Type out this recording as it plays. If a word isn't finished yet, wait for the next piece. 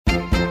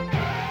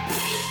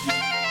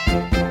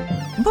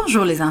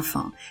Bonjour les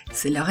enfants,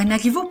 c'est Lorena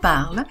qui vous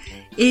parle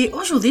et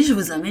aujourd'hui je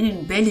vous amène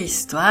une belle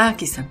histoire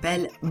qui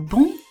s'appelle «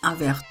 Bons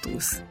envers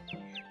tous ».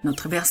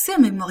 Notre verset à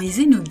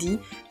mémoriser nous dit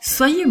 «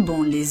 Soyez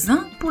bons les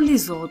uns pour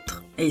les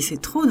autres » et il se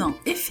trouve dans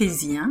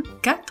ÉPHÉSIENS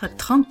 4,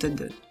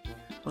 32.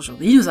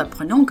 Aujourd'hui nous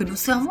apprenons que nous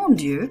servons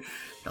Dieu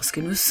lorsque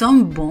nous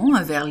sommes bons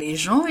envers les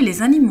gens et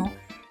les animaux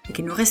et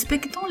que nous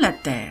respectons la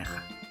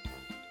terre.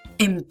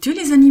 Aimes-tu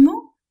les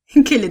animaux?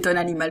 Quel est ton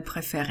animal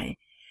préféré?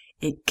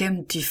 Et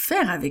qu'aimes-tu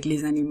faire avec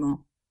les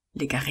animaux?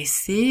 Les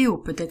caresser ou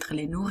peut-être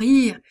les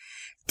nourrir?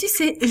 Tu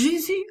sais,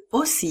 Jésus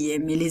aussi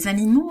aimait les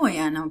animaux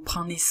et en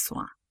prenait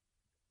soin.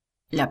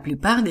 La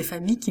plupart des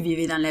familles qui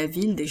vivaient dans la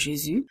ville de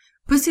Jésus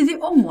possédaient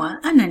au moins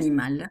un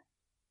animal.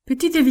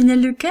 Peux-tu deviner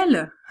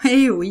lequel?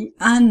 Eh oui,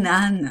 un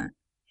âne.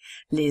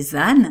 Les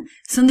ânes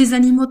sont des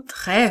animaux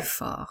très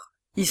forts.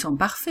 Ils sont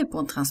parfaits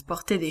pour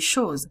transporter des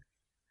choses.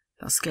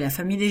 Lorsque la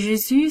famille de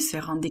Jésus se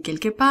rendait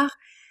quelque part,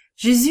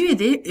 Jésus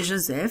aidait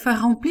Joseph à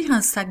remplir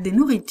un sac de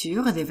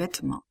nourriture et de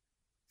vêtements.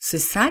 Ce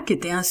sac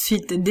était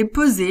ensuite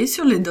déposé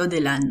sur le dos de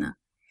l'âne.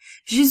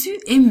 Jésus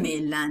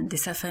aimait l'âne de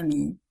sa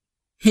famille.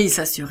 Il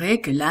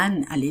s'assurait que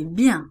l'âne allait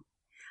bien.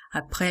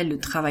 Après le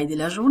travail de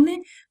la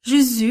journée,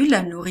 Jésus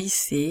la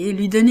nourrissait et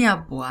lui donnait à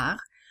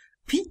boire,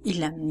 puis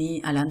il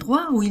l'amenait à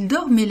l'endroit où il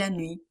dormait la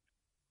nuit.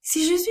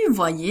 Si Jésus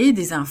voyait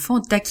des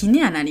enfants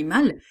taquiner un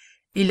animal,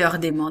 il leur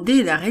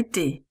demandait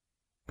d'arrêter.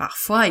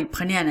 Parfois, il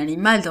prenait un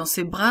animal dans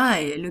ses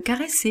bras et le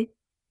caressait.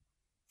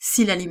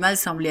 Si l'animal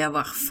semblait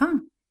avoir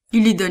faim,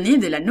 il lui donnait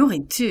de la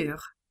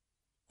nourriture.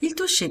 Il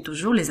touchait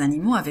toujours les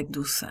animaux avec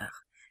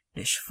douceur.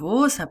 Les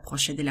chevaux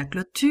s'approchaient de la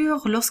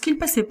clôture lorsqu'ils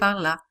passaient par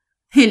là.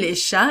 Et les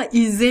chats,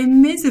 ils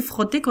aimaient se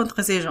frotter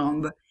contre ses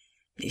jambes.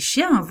 Les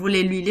chiens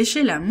voulaient lui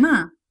lécher la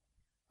main.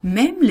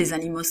 Même les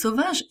animaux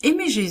sauvages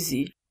aimaient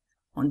Jésus.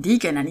 On dit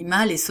qu'un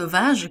animal est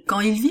sauvage quand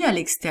il vit à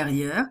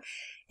l'extérieur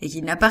et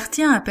qu'il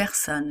n'appartient à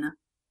personne.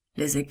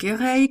 Les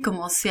écureuils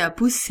commençaient à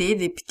pousser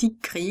des petits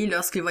cris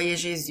lorsqu'ils voyaient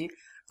Jésus,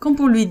 comme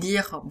pour lui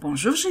dire «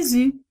 Bonjour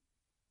Jésus ».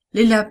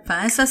 Les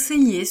lapins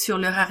s'asseyaient sur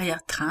leur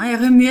arrière-train et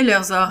remuaient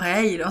leurs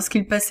oreilles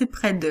lorsqu'ils passaient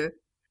près d'eux.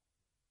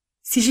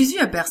 Si Jésus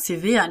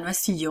apercevait un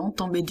oisillon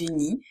tombé du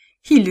nid,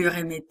 il lui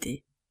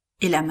remettait.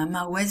 Et la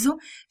maman oiseau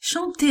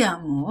chantait à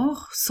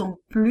mort son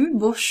plus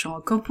beau chant,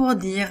 comme pour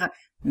dire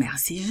 «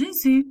 Merci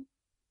Jésus ».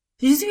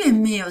 Jésus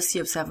aimait aussi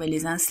observer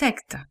les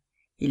insectes.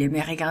 Il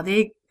aimait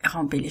regarder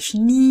ramper les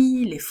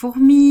chenilles, les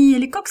fourmis et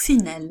les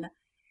coccinelles.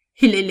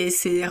 Il les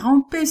laissait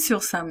ramper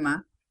sur sa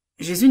main.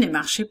 Jésus ne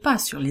marchait pas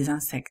sur les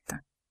insectes.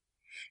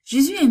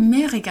 Jésus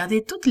aimait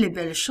regarder toutes les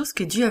belles choses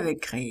que Dieu avait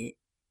créées.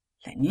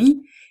 La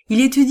nuit,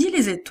 il étudiait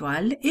les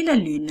étoiles et la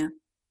lune.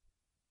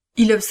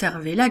 Il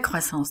observait la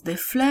croissance des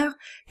fleurs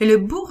et le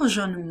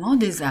bourgeonnement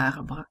des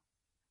arbres.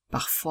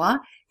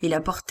 Parfois, il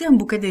apportait un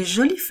bouquet de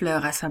jolies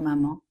fleurs à sa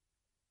maman.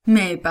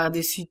 Mais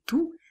par-dessus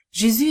tout,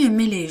 Jésus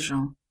aimait les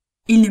gens.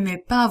 Il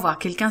n'aimait pas voir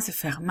quelqu'un se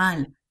faire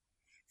mal.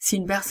 Si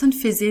une personne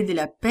faisait de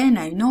la peine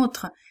à une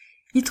autre,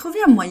 il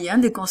trouvait un moyen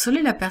de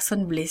consoler la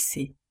personne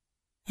blessée.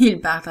 Il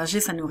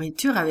partageait sa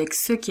nourriture avec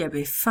ceux qui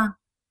avaient faim.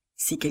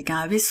 Si quelqu'un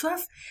avait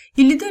soif,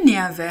 il lui donnait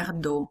un verre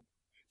d'eau.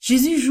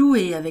 Jésus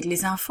jouait avec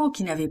les enfants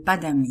qui n'avaient pas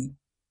d'amis.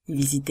 Il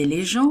visitait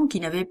les gens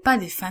qui n'avaient pas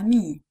de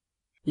famille.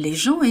 Les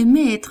gens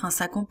aimaient être en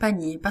sa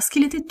compagnie parce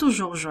qu'il était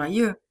toujours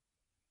joyeux.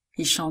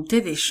 Il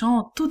chantait des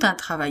chants tout en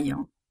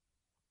travaillant.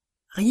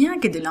 Rien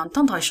que de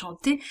l'entendre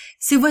chanter,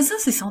 ses voisins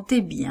se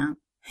sentaient bien.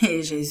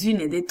 Et Jésus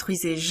ne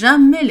détruisait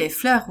jamais les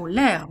fleurs ou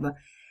l'herbe.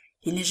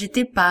 Il ne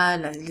jetait pas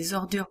les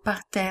ordures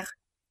par terre.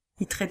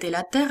 Il traitait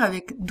la terre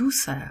avec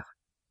douceur.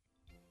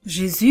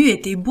 Jésus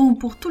était bon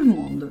pour tout le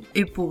monde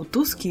et pour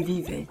tous qui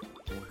vivaient.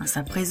 En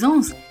sa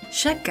présence,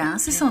 chacun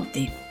se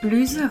sentait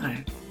plus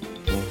heureux.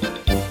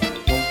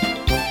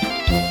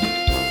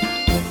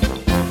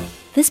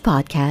 This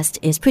podcast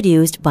is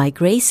produced by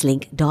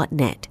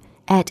gracelink.net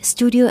at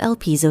Studio El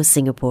Piso,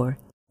 Singapore.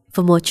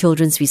 For more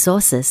children's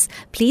resources,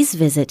 please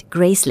visit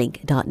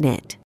gracelink.net.